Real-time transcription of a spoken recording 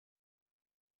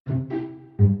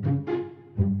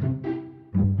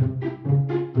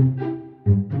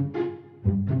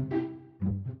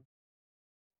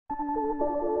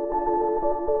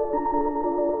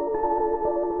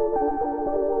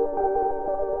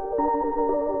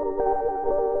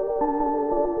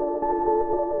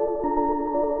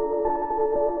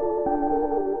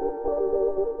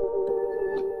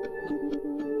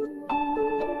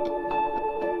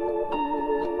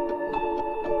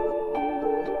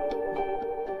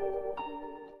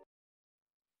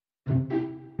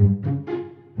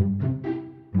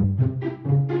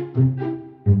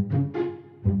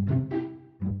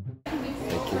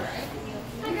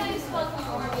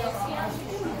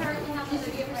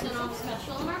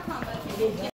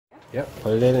Yep,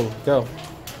 put it in and go.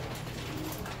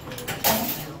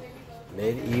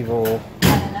 Medieval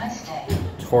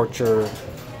torture,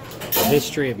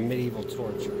 history of medieval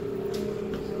torture.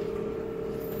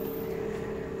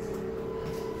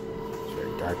 It's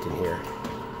very dark in here.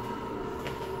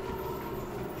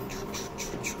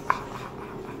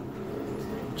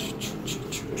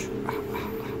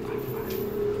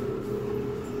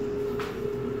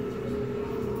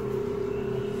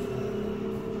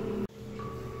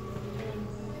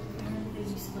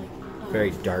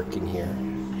 Very dark in here. I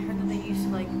heard that they used to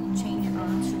like chain your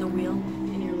arms to the wheel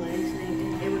in your legs.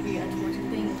 It would be a torture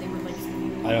thing. They would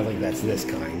like. I don't think that's this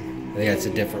kind. I think that's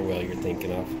a different wheel you're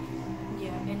thinking of. Yeah,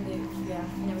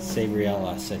 and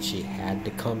Sabriella said she had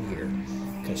to come here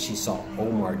because she saw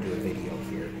Omar do a video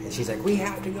here, and she's like, "We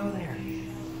have to go there."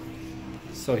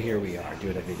 So here we are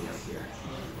doing a video here.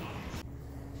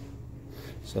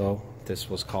 So this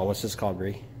was called. What's this called,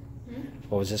 Bree?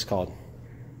 What was this called?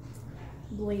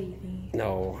 Blading.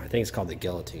 No, I think it's called the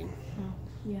guillotine. Oh,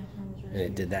 yeah, I was right. And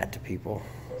it did that to people.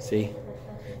 See?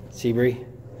 See, Bree?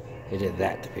 It did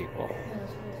that to people.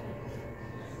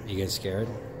 You getting scared?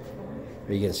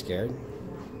 Are you getting scared?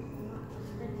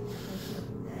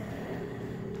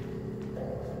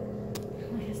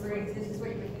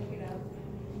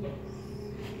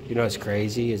 You know what's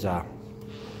crazy is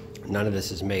none of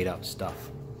this is made up stuff.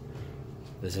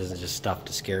 This isn't just stuff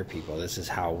to scare people. This is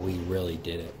how we really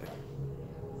did it.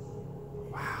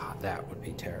 Wow, that would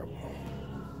be terrible.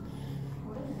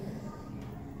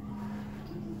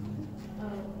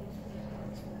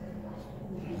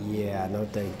 Yeah, no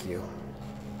thank you.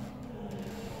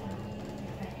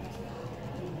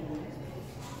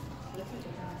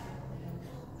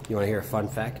 You want to hear a fun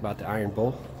fact about the Iron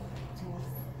Bull?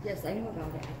 Yes, I know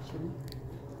about it actually.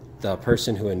 The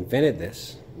person who invented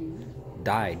this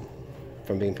died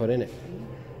from being put in it.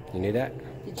 You knew that?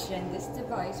 This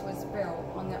device was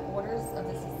built on the orders of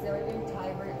the Sicilian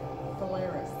tyrant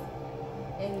Valerius.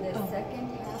 In the second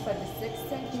half of the 6th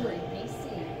century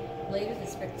BC, later the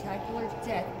spectacular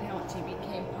death penalty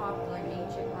became popular in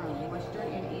ancient Rome, Western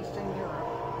and Eastern Europe,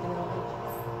 and the Middle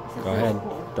Ages. Go ahead.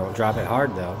 Don't drop it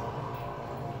hard though.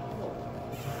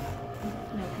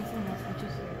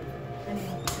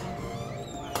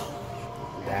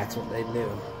 That's what they do.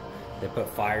 They put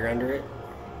fire under it,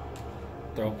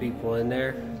 throw people in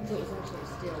there, So it was actually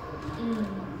steel.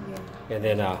 and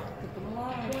then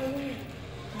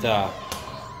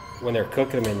when they're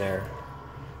cooking them in there,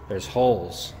 there's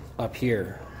holes up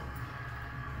here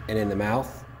and in the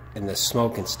mouth, and the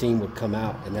smoke and steam would come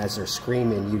out, and as they're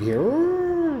screaming, you'd hear,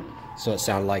 "Rrr," so it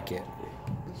sounded like it.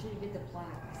 You should get the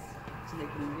plaques so they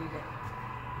can read it.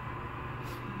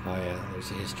 Oh yeah,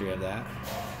 there's a history of that.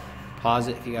 Pause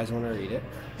it if you guys want to read it.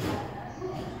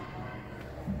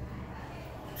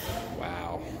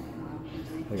 Wow.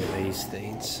 Look at these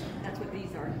things. That's what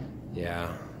these are.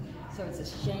 Yeah. So it's a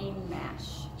shame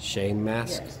mash. Shame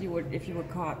mask? Yes, if you were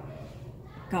caught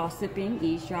gossiping,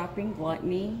 eavesdropping,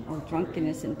 gluttony, or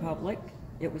drunkenness in public.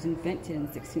 It was invented in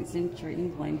 16th century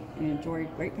England and enjoyed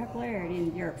great popularity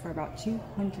in Europe for about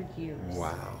 200 years.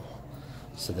 Wow.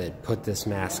 So they'd put this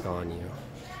mask on you.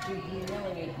 To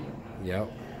humiliate you.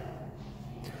 Yep.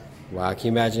 Wow, can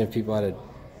you imagine if people had to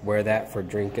wear that for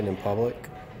drinking in public?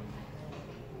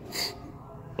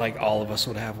 Like all of us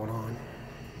would have one on.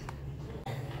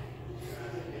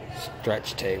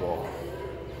 Stretch table.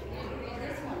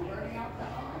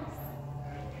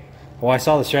 Well, I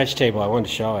saw the stretch table. I wanted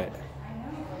to show it.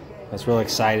 I was really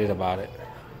excited about it.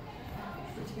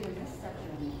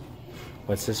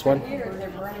 What's this one? Here, they're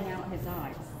burning out his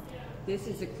eyes. This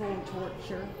is a cruel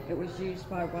torture. It was used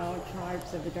by wild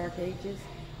tribes of the Dark Ages,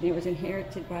 and it was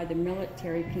inherited by the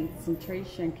military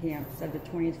concentration camps of the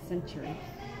 20th century.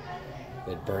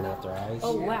 They'd burn out their eyes?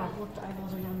 Oh, wow. Look, the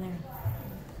eyeballs are down there.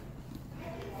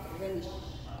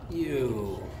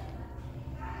 You.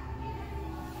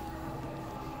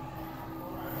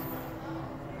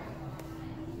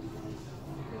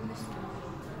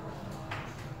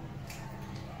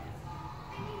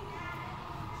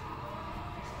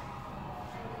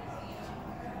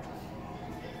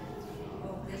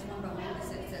 There's one behind us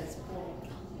that says pull.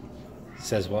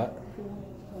 Says what?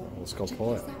 Let's go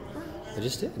pull it. I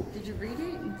just did. Did you read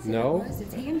it? No.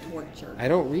 It's hand torture. I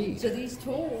don't read. So these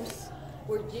tools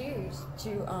were used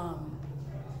to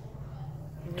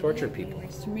Torture people.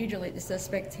 To mutilate the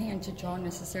suspect's hand to draw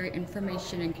necessary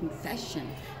information and confession.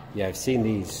 Yeah, I've seen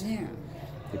these. Yeah.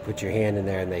 You put your hand in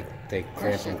there and they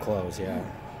cramp and close, yeah.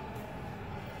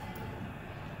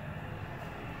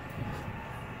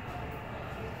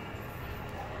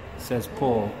 It says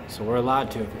pull, so we're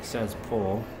allowed to if it says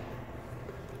pull.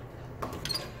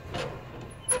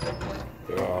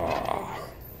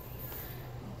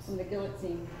 the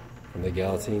guillotine. From the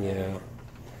guillotine, yeah.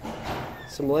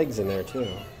 Some legs in there too.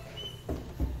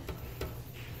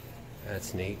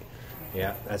 That's neat.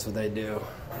 Yeah, that's what they do.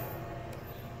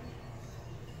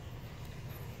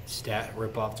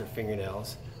 Rip off their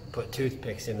fingernails, put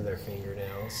toothpicks into their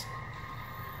fingernails,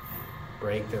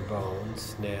 break their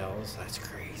bones, nails. That's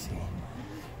crazy.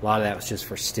 A lot of that was just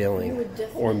for stealing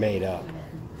or made up.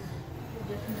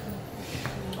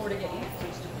 Or to get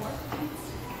answers to questions.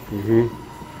 Mm-hmm.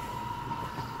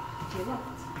 You what?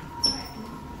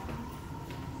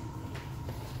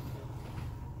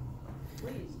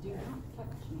 Please do not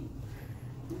touch me.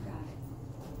 You got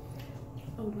it.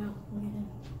 Oh wow, look at him.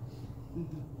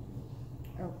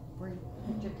 Oh, bring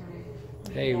picture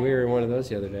time. Hey, we were in one of those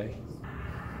the other day.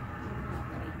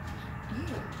 Ew.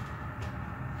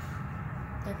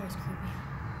 That guy's creepy.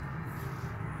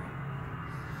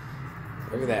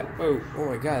 Look at that. Oh, oh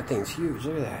my God, that thing's huge.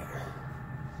 Look at that.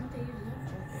 What they use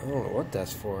that for? I don't know what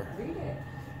that's for. Read it.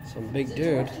 Some big It's a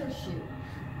dude. torture shoe.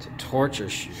 It's a torture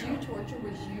shoe. Shoe torture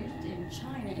was used in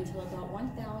China until about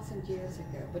 1,000 years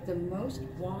ago, but the most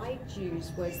widely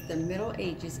used was the Middle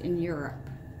Ages in Europe.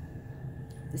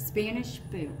 The Spanish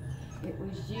boot. It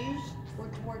was used for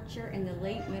torture in the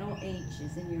late Middle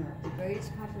Ages in Europe. The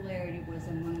greatest popularity was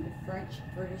among the French,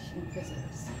 British, and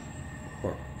prisoners. Huh.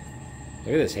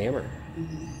 Look at this hammer.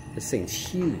 This thing's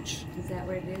huge. Is that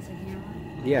what it is, a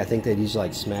hammer? Yeah, I think they'd use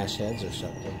like smash heads or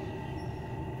something.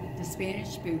 The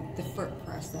Spanish boot, the foot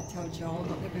press, that tells you all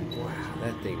about living Wow,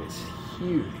 that thing is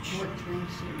huge. torturing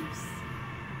shoes.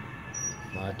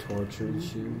 A lot of tortured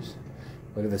shoes.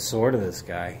 Look at the sword of this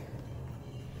guy.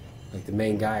 Like the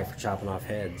main guy for chopping off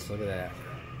heads. Look at that.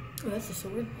 Oh, that's a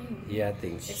sword thing. Yeah, that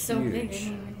thing's It's huge. so big. I didn't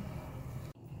even...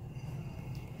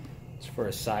 It's for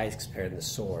a size compared to the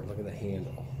sword. Look at the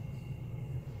handle.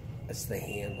 That's the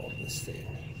handle of this thing.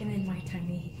 And then my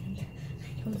tiny hand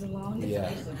comes along. Yeah.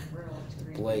 His eyes look real, it's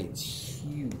creepy. Blade's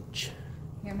huge.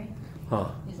 Hear me?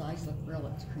 Huh. His eyes look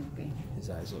real, it's creepy. His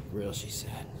eyes look real, she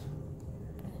said.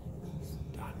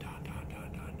 Dun, dun, dun,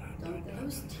 dun, dun, dun, dun, dun.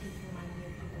 Those teeth remind me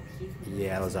of people teeth.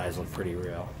 Yeah, those eyes look pretty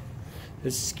real.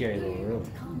 This is a scary little room.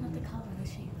 The color, not the color, the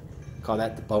shape. Call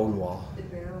that the bone wall. The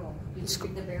barrel. Did you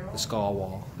read the barrel? The skull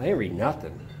wall. I didn't read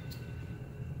nothing.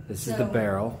 This is the So-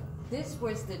 barrel. This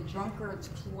was the drunkard's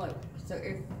cloak. So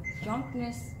if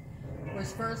drunkenness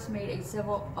was first made a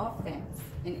civil offense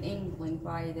in England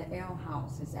by the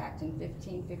Alehouses Act in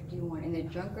 1551, and the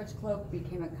drunkard's cloak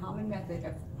became a common method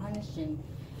of punishing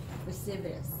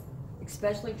recidivists,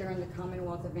 especially during the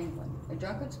Commonwealth of England. A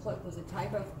drunkard's cloak was a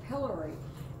type of pillory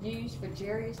used for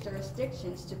various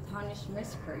jurisdictions to punish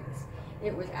miscreants.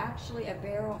 It was actually a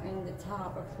barrel in the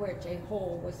top of which a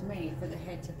hole was made for the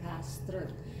head to pass through.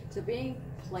 So being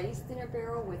placed in a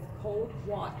barrel with cold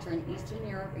water in Eastern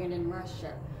Europe and in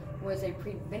Russia was a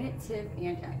preventative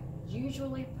and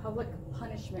usually public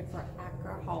punishment for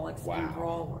alcoholics Wow. and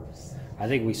brawlers. I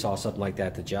think we saw something like that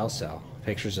at the jail cell.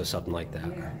 Pictures of something like that.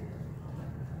 Yeah.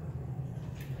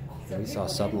 So We saw people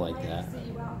something didn't like to that.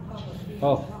 see you out in public being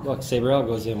Oh, drunk. look, Sabrelle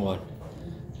goes in one.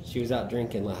 She was out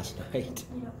drinking last night.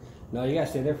 No, you gotta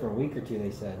stay there for a week or two,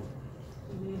 they said.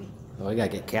 Oh, we gotta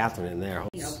get Catherine in there.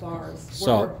 You know, bars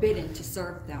So- were forbidden to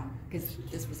serve them because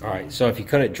this was All right, so if you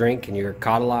couldn't drink and you were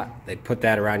caught a lot, they'd put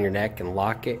that around your neck and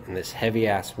lock it, and this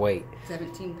heavy-ass weight,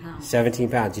 17 pounds. 17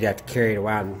 pounds, you'd have to carry it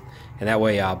around, and that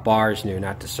way bars knew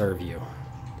not to serve you.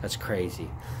 That's crazy.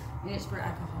 And it's for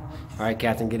alcoholics. All right,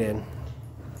 Catherine, get in.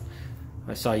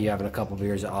 I saw you having a couple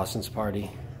beers at Austin's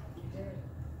party.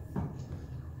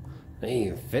 They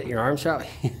even fit your arms out.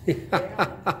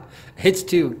 It's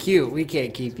too cute. We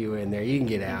can't keep you in there. You can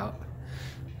get out.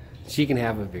 She can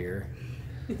have a beer.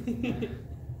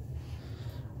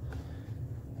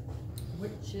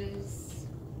 Witches'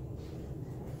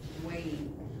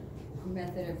 weighing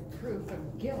method of proof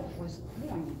of guilt was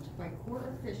coined by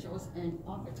court officials in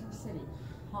Oxford City,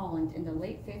 Holland, in the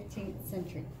late 15th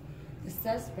century. The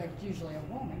suspect, usually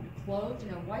a woman, clothed in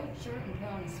a white shirt and put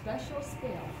on a special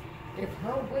scale. If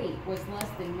her weight was less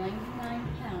than 99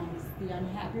 pounds, the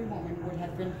unhappy woman would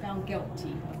have been found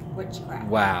guilty of witchcraft.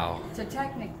 Wow. So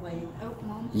technically,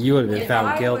 You would have been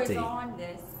found guilty. if I was on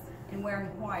this and wearing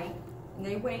white, and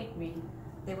they weighed me,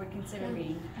 they would consider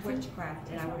me witchcraft,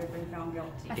 and I would have been found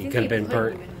guilty. He could have been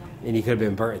burnt, and he could have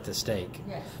been burnt at the stake.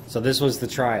 Yes. So this was the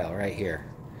trial right here.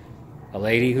 A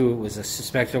lady who was a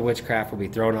suspected of witchcraft would be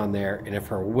thrown on there, and if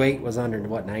her weight was under,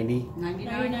 what, 90?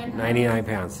 99. 99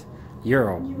 pounds. You're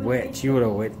a witch. You would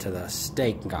have went to the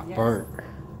stake and got Yes. burnt.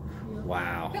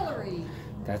 Wow. Hillary.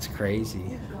 That's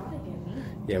crazy.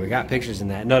 Yeah, we got pictures in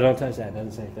that. No, don't touch that.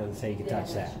 Doesn't say you can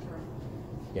touch that.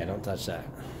 Yeah, don't touch that.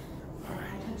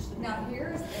 Now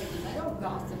here's a metal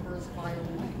gossiper's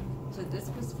violin. So this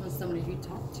was for somebody who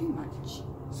talked too much.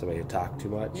 Somebody who talked too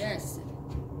much? Yes.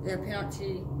 Their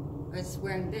penalty is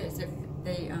wearing this if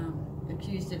they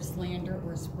accused of slander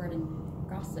or spreading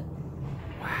gossip.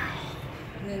 Wow.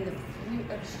 And then the flute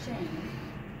of shame,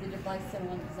 the device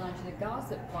similar designed to the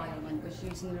gossip violin, was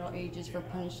used in the Middle Ages for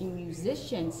punishing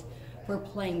musicians for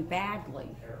playing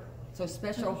badly. So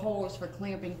special holes for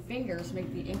clamping fingers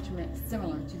make the instrument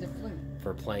similar to the flute.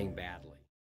 For playing badly.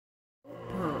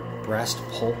 Breast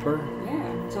pulper?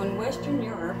 Yeah. So in Western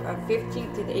Europe of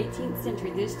 15th to the 18th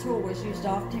century, this tool was used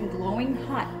often glowing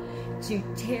hot to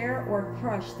tear or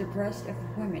crush the breast of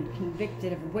women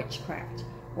convicted of witchcraft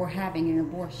or having an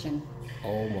abortion.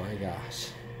 Oh my gosh.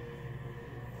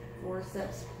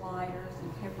 Forceps, pliers,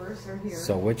 and peppers are here.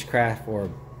 So witchcraft or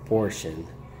abortion,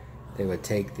 they would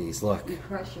take these, look. You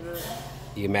crush your...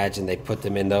 You imagine they put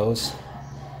them in those,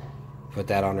 put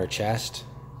that on her chest,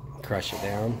 crush it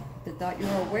down. They thought you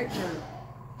were a witch or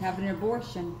having an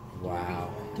abortion. Wow.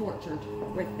 Tortured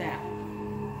with that.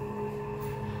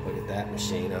 Look at that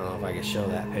machine. I don't know if I can show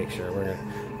that picture.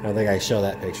 I don't think I can show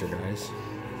that picture, guys.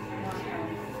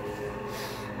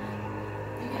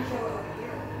 You can show it over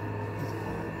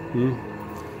here.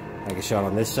 I can show it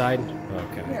on this side?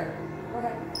 Okay. Here, go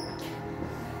ahead.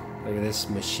 Look at this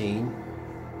machine.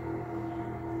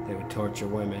 They would torture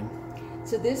women.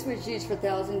 So this was used for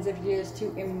thousands of years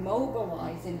to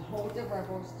immobilize and hold the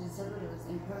rebels, deserters,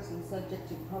 and persons subject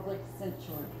to public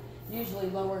censure, usually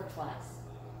lower class.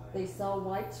 They saw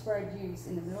widespread use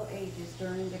in the Middle Ages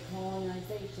during the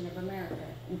colonization of America.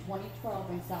 In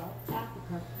 2012 in South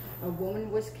Africa, a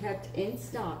woman was kept in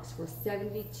stocks for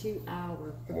 72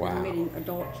 hours for committing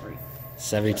adultery.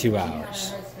 72 hours.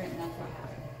 She had a husband, and that's what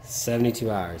happened.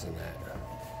 72 hours in that.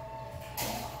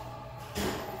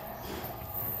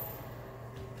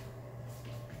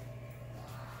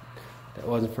 That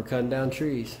wasn't for cutting down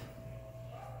trees.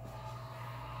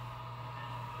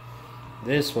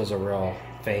 This was a real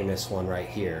famous one right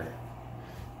here.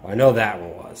 Well, I know that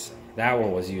one was. That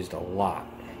one was used a lot.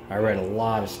 I read a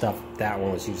lot of stuff. That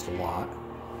one was used a lot.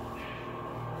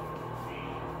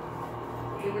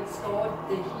 They would scald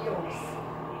the heels.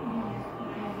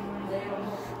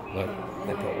 Look,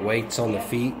 they put weights on the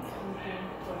feet.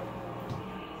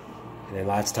 And then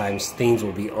lots of times things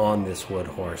will be on this wood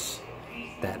horse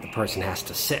that the person has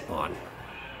to sit on.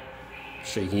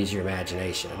 So you can use your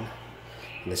imagination.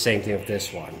 And the same thing with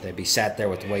this one. They'd be sat there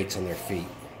with weights on their feet.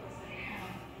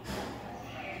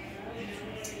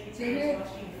 So here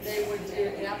they would do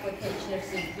an application of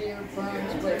severe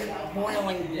burns with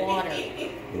boiling water.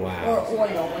 Wow. Or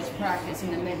oil was practiced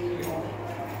in the medieval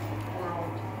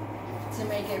world to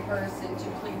make a person to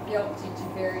plead guilty to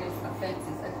various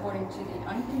offenses. According to the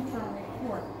unconfirmed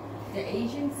report, the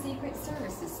Asian Secret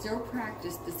Services still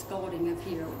practice the scalding of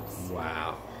heroes.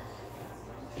 Wow.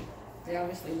 They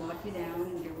obviously lock you down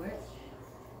and do it.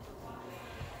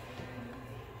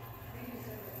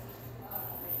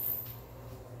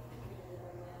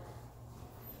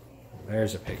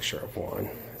 There's a picture of one.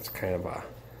 It's kind of a,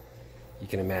 you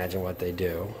can imagine what they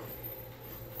do.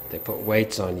 They put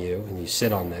weights on you and you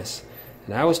sit on this.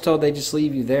 And I was told they just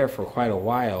leave you there for quite a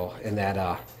while, and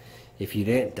that if you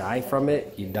didn't die from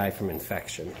it, you'd die from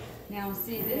infection. Now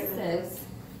see, this says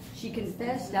she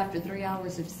confessed after 3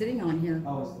 hours of sitting on here.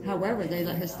 However, they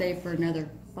let her stay for another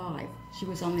 5. She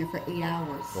was on there for 8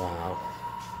 hours. Wow.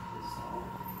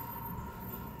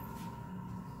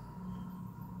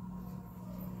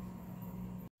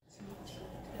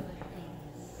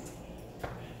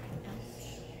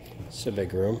 It's a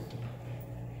big room.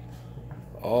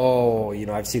 Oh, you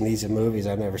know, I've seen these in movies.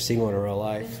 I've never seen one in real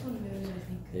life. This one moves, I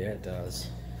think. Yeah, it does.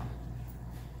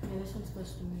 Yeah, this one's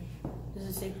supposed to move. Does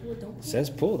it say pool? Don't It says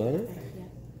pool, doesn't it? Yeah.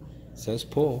 It says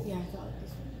pool. Yeah, I thought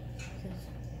this one says.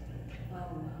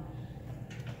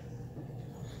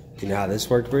 Do you know how this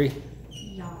worked, Bree?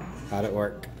 No. How'd it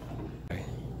work? Okay.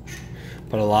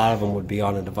 But a lot of them would be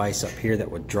on a device up here that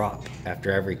would drop.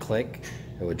 After every click,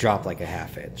 it would drop like a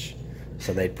 1/2 inch.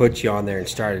 So they'd put you on there and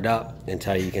start it up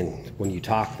until you can, when you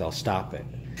talk, they'll stop it.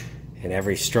 And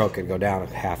every stroke would go down a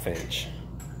 1/2 inch.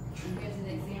 And here's an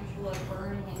example of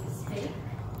burning in steak.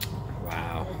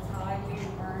 Wow. That's how you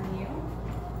burn you.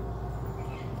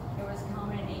 It was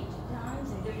common in ancient times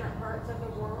in different parts of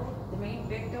the world. The main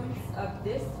victims of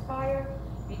this fire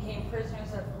became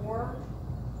prisoners of war.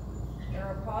 There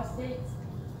were apostates,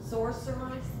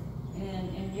 sorcerers,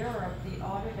 and in Europe, the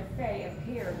auto de fe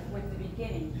appeared with the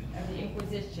beginning of the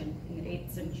Inquisition in the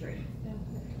 8th century.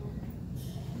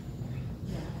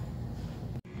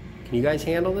 Can you guys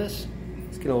handle this?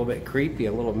 It's getting a little bit creepy,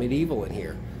 a little medieval in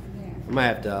here. Yeah. I might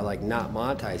have to like not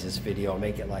monetize this video and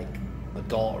make it like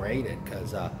adult rated,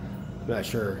 because I'm not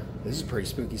sure. This is pretty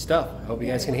spooky stuff. I hope you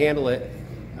guys can handle it.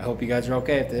 I hope you guys are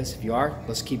okay with this. If you are,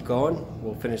 let's keep going.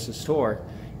 We'll finish this tour.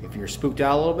 If you're spooked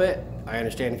out a little bit, I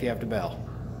understand if you have to bail.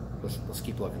 Let's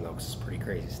keep looking though, because it's pretty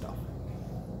crazy stuff.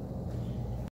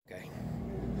 Okay.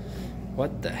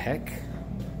 What the heck?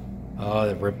 Oh,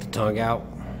 they ripped the tongue out.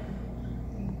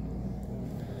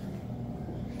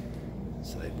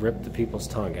 So they ripped the people's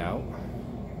tongue out.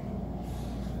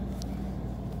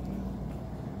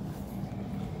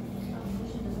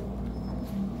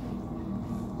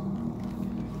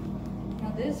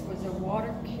 Now this was a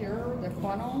water cure, the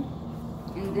funnel,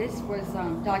 and this was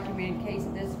documented case.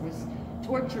 This was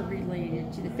torture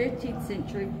related to the 15th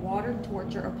century water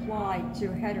torture applied to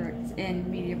heretics in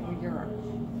medieval Europe,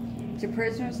 to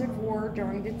prisoners of war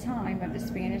during the time of the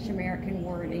Spanish-American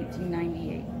War in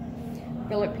 1898,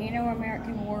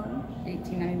 Filipino-American War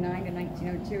 1899 to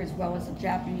 1902, as well as the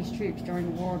Japanese troops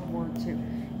during World War II.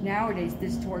 Nowadays,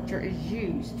 this torture is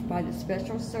used by the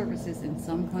special services in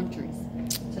some countries.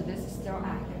 So this is still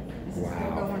active. This is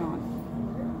still going on.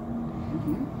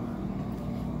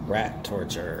 Rat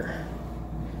torture.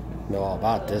 Know all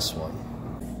about this one.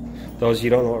 Those of you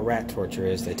who don't know what rat torture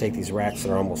is, they take these rats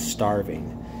that are almost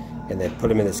starving and they put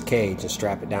them in this cage and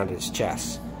strap it down to his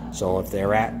chest. So if the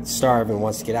rat starves and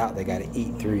wants to get out, they got to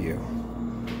eat through you.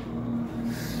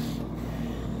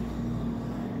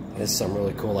 This is some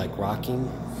really cool, like rocking.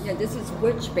 Yeah, this is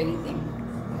witch bathing.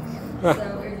 So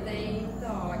if they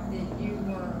thought that you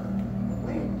were a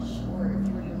witch, or if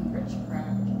you were doing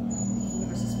witchcraft, you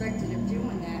were suspected of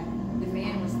doing that, the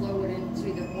man was lowered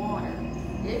into the water.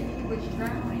 If he was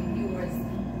drowning, he was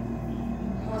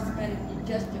cosmetically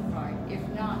justified. If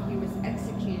not, he was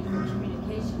executed for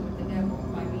communication with the devil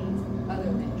by means other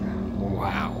than drowning.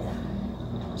 Wow.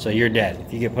 So you're dead.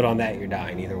 If you get put on that, you're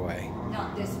dying either way.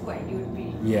 Not this way. You would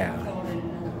be Yeah. killed in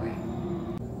another way.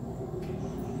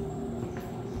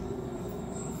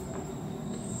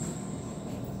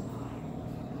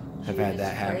 I've had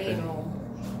that happen. Cradle.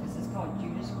 This is called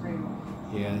Judas Cradle.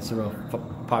 Yeah, it's a real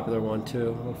popular one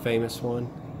too, a famous one.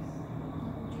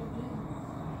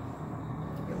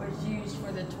 It was used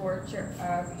for the torture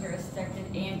of suspected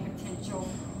and potential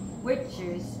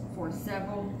witches for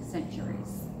several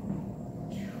centuries.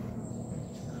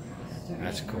 So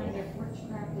That's any cool. kind of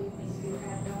witchcraft they think you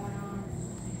have going on,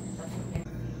 that's what they-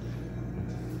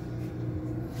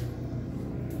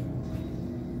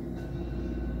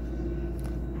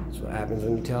 That's what happens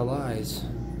when you tell lies.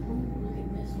 Look at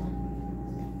this one.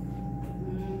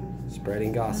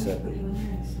 Spreading gossip. Put you in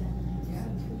here instead.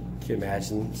 Can you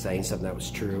imagine saying something that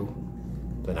was true,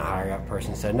 then a higher up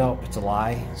person said, nope, it's a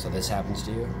lie, so this happens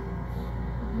to you?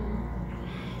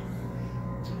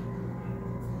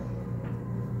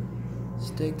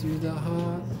 Stick through the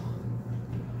heart.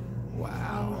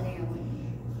 Wow.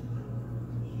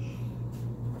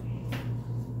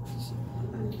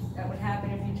 That would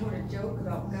happen if you told a joke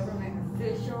about government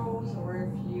officials, or if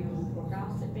you were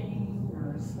gossiping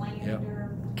or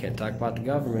slander. Can't talk about the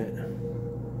government.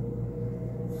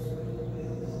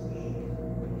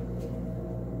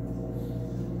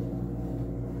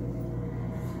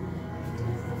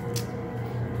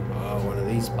 Oh, one of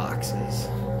these boxes.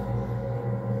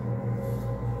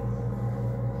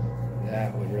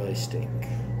 That would really stink.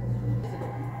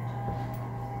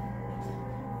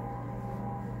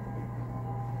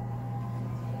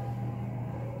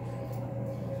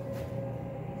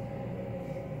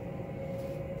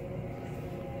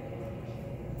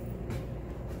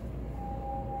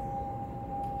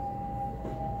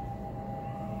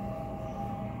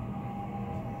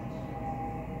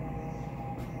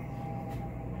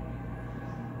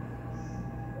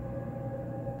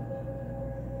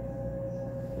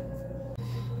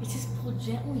 It's just pulled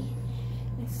gently.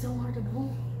 It's so hard to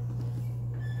pull.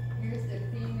 Here's the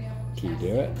female. Can you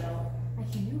do it? I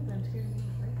can do it, but I'm scared of being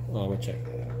afraid. Oh, I'm gonna check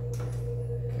that out.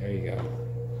 There you go.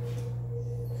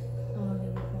 Oh, they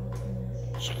were falling from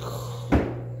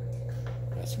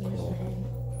That's that. Here's the cool. head.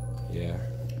 Yeah.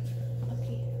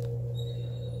 Okay.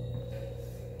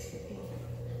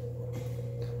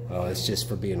 Oh, it's just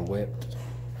for being whipped.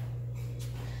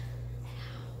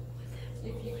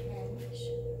 If you can, I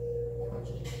want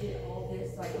you to get all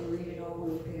this so I can read it all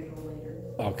and look at it all later.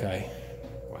 Okay.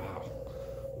 Wow.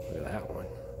 Look at that one.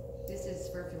 This is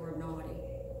for if you were naughty.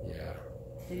 Yeah.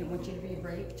 They didn't want you to be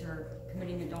raped or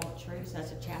committing adultery, so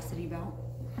that's a chastity belt.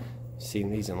 Seen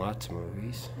these in lots of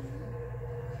movies.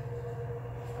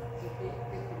 It's a big,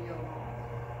 big video.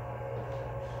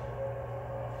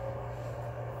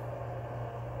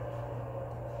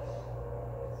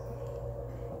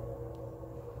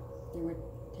 They would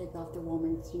take off the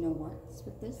woman's, you know what's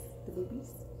with this? The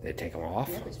boobies? They take them off?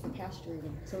 Yep, it's for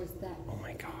castrating. So is that. Oh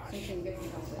my gosh. Something good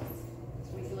about this.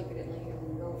 So we can look at it later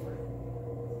and go over it.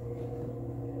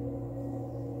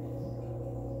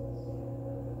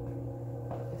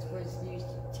 This was used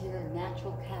to tear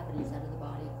natural cavities out of the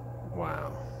body.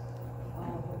 Wow.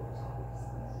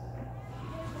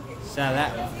 So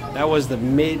that was the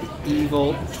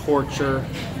MidEvil Torture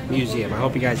Museum. I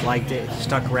hope you guys liked it.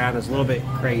 Stuck around. It was a little bit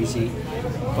crazy.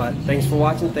 But thanks for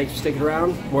watching. Thanks for sticking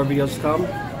around. More videos to come.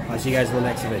 I'll see you guys in the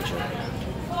next adventure.